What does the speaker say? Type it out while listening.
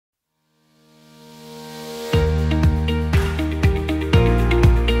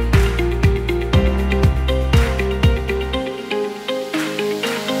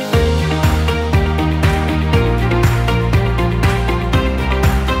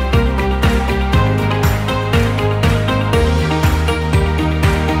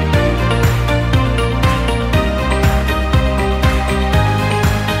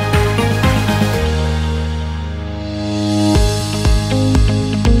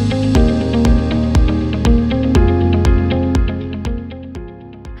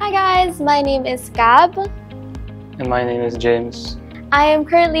my name is Gab. And my name is James. I am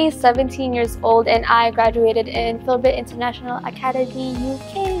currently 17 years old and I graduated in FilBrit International Academy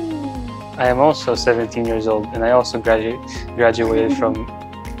UK. I am also 17 years old and I also graduated from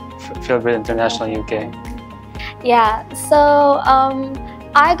FilBrit International UK. Yeah, so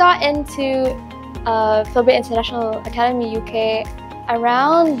I got into FilBrit International Academy UK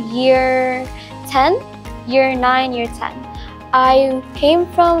around year 10, year 9, year 10. I came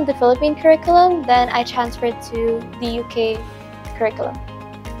from the Philippine curriculum, then I transferred to the UK curriculum.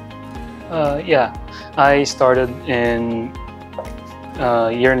 Yeah, I started in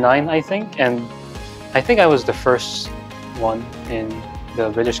year 9, I think, and I think I was the first one in the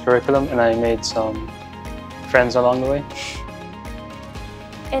British curriculum, and I made some friends along the way.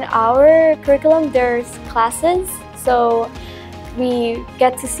 In our curriculum, there's classes, so we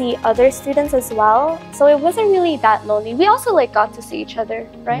get to see other students as well. So it wasn't really that lonely. We also got to see each other,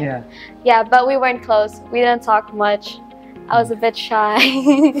 right? Yeah. Yeah, but we weren't close. We didn't talk much. I was a bit shy.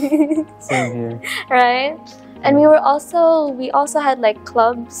 Same here. Right? And we also had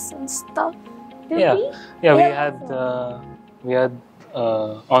clubs and stuff. Yeah. We? Yeah, we had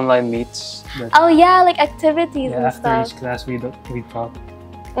online meets. Oh yeah, activities and after stuff. each class we talk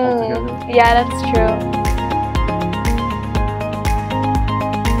all together. Yeah, that's true.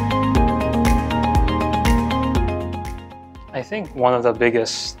 I think one of the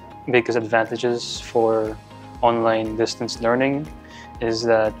biggest advantages for online distance learning is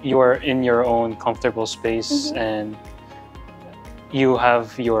that you are in your own comfortable space and you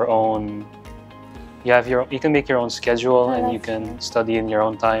have your own. You can make your own schedule and you can study in your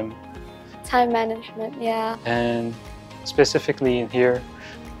own time. Time management, yeah. And specifically in here,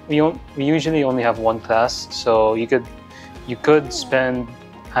 we usually only have one class, so you could spend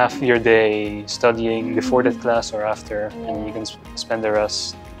half your day studying before that class or after, and you can spend the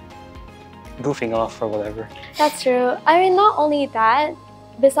rest goofing off or whatever. That's true. I mean, not only that,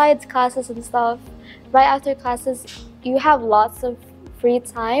 besides classes and stuff, right after classes, you have lots of free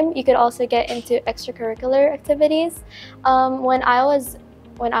time. You could also get into extracurricular activities. When I was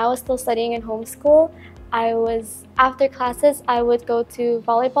still studying in homeschool, after classes I would go to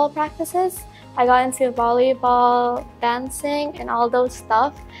volleyball practices. I got into volleyball, dancing, and all those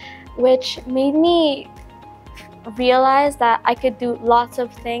stuff, which made me realize that I could do lots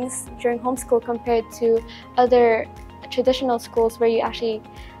of things during homeschool compared to other traditional schools where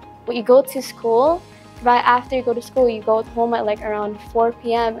you go to school. Right after you go to school, you go home at around 4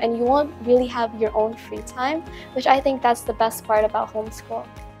 p.m. and you won't really have your own free time, which I think that's the best part about homeschool.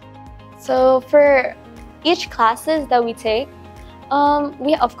 So for each classes that we take,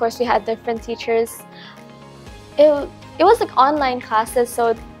 we had different teachers. It was online classes,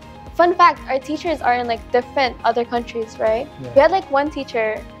 so fun fact, our teachers are in different other countries, right? Yeah. We had one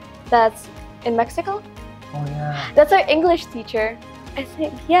teacher that's in Mexico. Oh yeah. That's our English teacher, I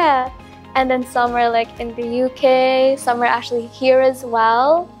think, yeah. And then some are in the UK, some are actually here as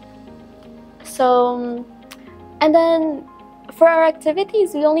well. So, and then for our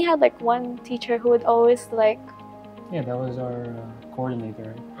activities, we only had one teacher who would always Yeah, that was our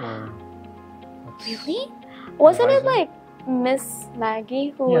coordinator. Really? Wasn't it Miss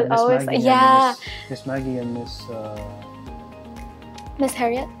Maggie who would always? Yeah. Miss Maggie and Miss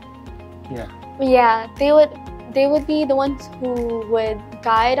Harriet. Yeah. Yeah, they would be the ones who would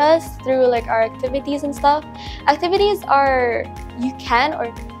guide us through our activities and stuff. Activities are you can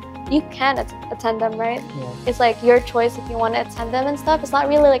attend them, right? Yeah. It's your choice if you want to attend them and stuff. It's not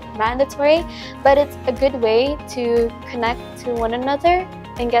really mandatory, but it's a good way to connect to one another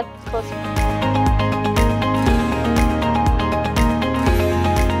and get closer.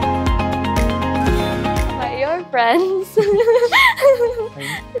 But your friends.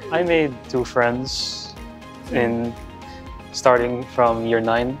 I made 2 friends in starting from year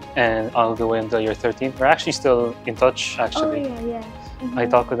 9 and all the way until year 13. We're actually still in touch, actually. Oh, yeah. I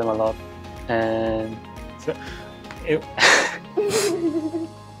talk with them a lot, and so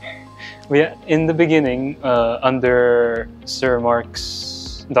in the beginning, under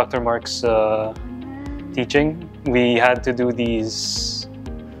Dr. Mark's teaching, we had to do these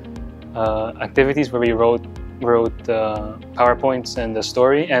activities where we wrote PowerPoints and the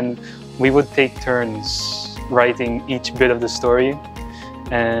story, and we would take turns writing each bit of the story.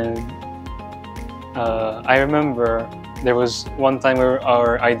 And I remember there was one time where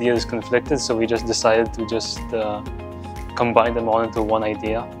our ideas conflicted, so we just decided to combine them all into one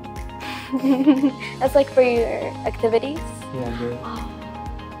idea. That's for your activities? Yeah, good.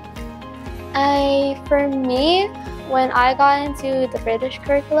 For me, when I got into the British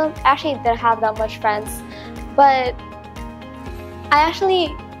curriculum, I actually didn't have that much friends, but I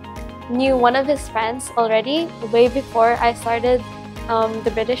actually knew one of his friends already way before I started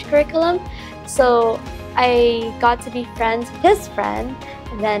the British curriculum. So I got to be friends with his friend,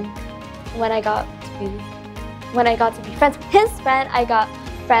 and then when I got to be friends with his friend, I got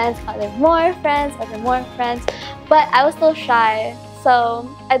friends, other more friends, but I was still shy, so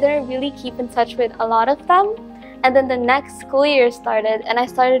I didn't really keep in touch with a lot of them. And then the next school year started, and I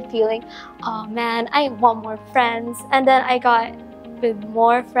started feeling, oh man, I want more friends. And then I got with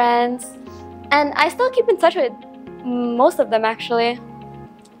more friends, and I still keep in touch with most of them actually.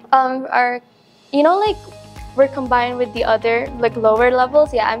 Like we're combined with the other like lower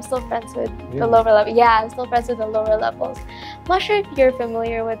levels. Yeah, I'm still friends with the lower level. Yeah, I'm still friends with the lower levels. I'm not sure if you're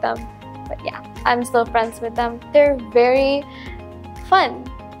familiar with them, but yeah, I'm still friends with them. They're very fun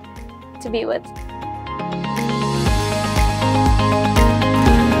to be with.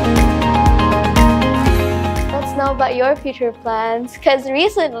 Let's know about your future plans, because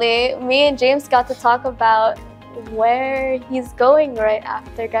recently me and James got to talk about where he's going right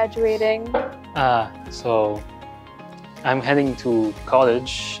after graduating. So I'm heading to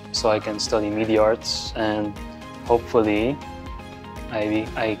college so I can study media arts, and hopefully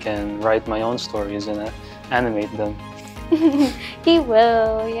I can write my own stories and animate them. He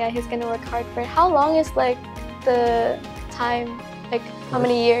will. Yeah, he's gonna work hard for it. How long is like the time? Like how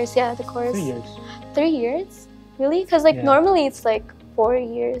many years? Yeah, the course. 3 years. 3 years? Really? Because like normally it's like 4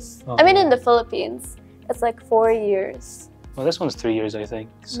 years. I mean, in the Philippines, it's like 4 years. Well, this one's 3 years, I think.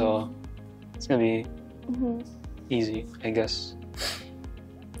 So it's gonna be easy, I guess.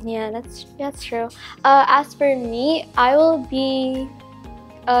 Yeah, that's true. As for me, I will be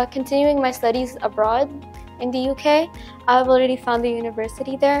continuing my studies abroad in the UK. I've already found the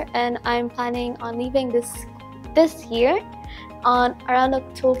university there, and I'm planning on leaving this year on around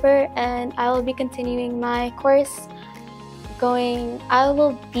October, and I will be continuing my course. I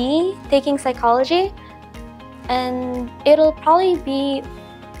will be taking psychology, and it'll probably be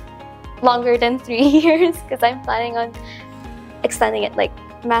longer than 3 years because I'm planning on extending it, like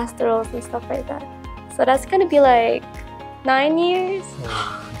masterals and stuff like that. So that's gonna be like 9 years.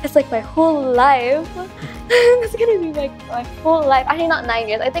 It's like my whole life. It's gonna be like my whole life. Actually, not 9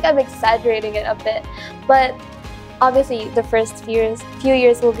 years. I think I'm exaggerating it a bit, but obviously the first few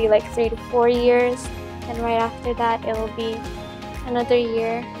years will be like 3 to 4 years, and right after that it will be another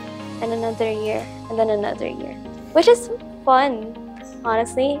year and another year and then another year, which is fun,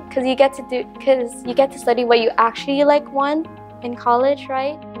 honestly, because you get to study what you actually want in college,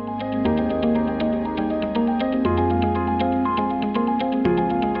 right?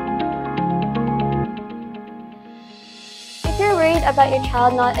 If you're worried about your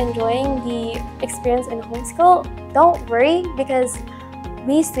child not enjoying the experience in homeschool, don't worry, because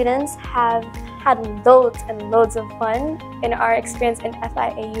we students have had loads and loads of fun in our experience in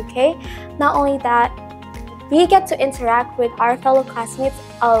FIA UK. Not only that, we get to interact with our fellow classmates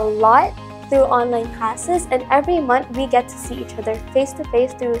a lot through online classes, and every month we get to see each other face to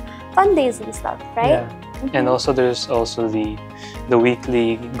face through fun days and stuff, right? Yeah. And also there's also the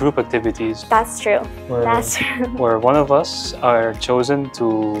weekly group activities. That's true. Where one of us are chosen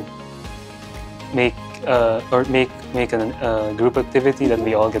to make a group activity that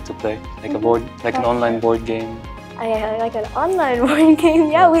we all get to play, like an online board game. Like an online board game.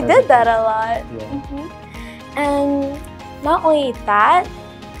 Yeah, we did that a lot. Yeah. And not only that,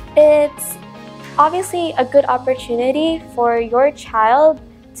 it's obviously a good opportunity for your child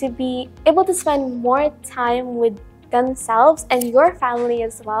to be able to spend more time with themselves and your family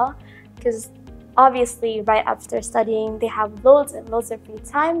as well, because obviously right after studying they have loads and loads of free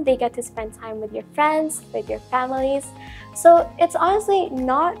time. They get to spend time with your friends, with your families. So it's honestly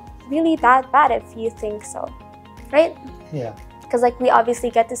not really that bad if you think so, right? Yeah. Because like we obviously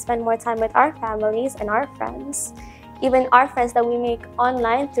get to spend more time with our families and our friends. Even our friends that we make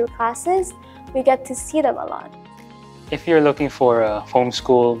online through classes, we get to see them a lot. If you're looking for a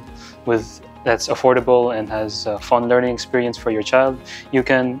homeschool that's affordable and has a fun learning experience for your child, you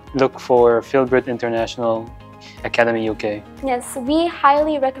can look for FilBrit International Academy UK. Yes, we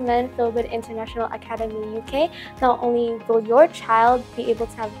highly recommend FilBrit International Academy UK. Not only will your child be able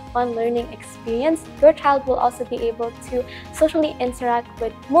to have a fun learning experience, your child will also be able to socially interact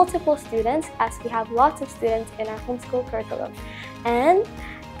with multiple students, as we have lots of students in our homeschool curriculum. And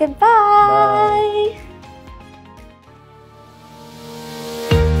goodbye! Bye.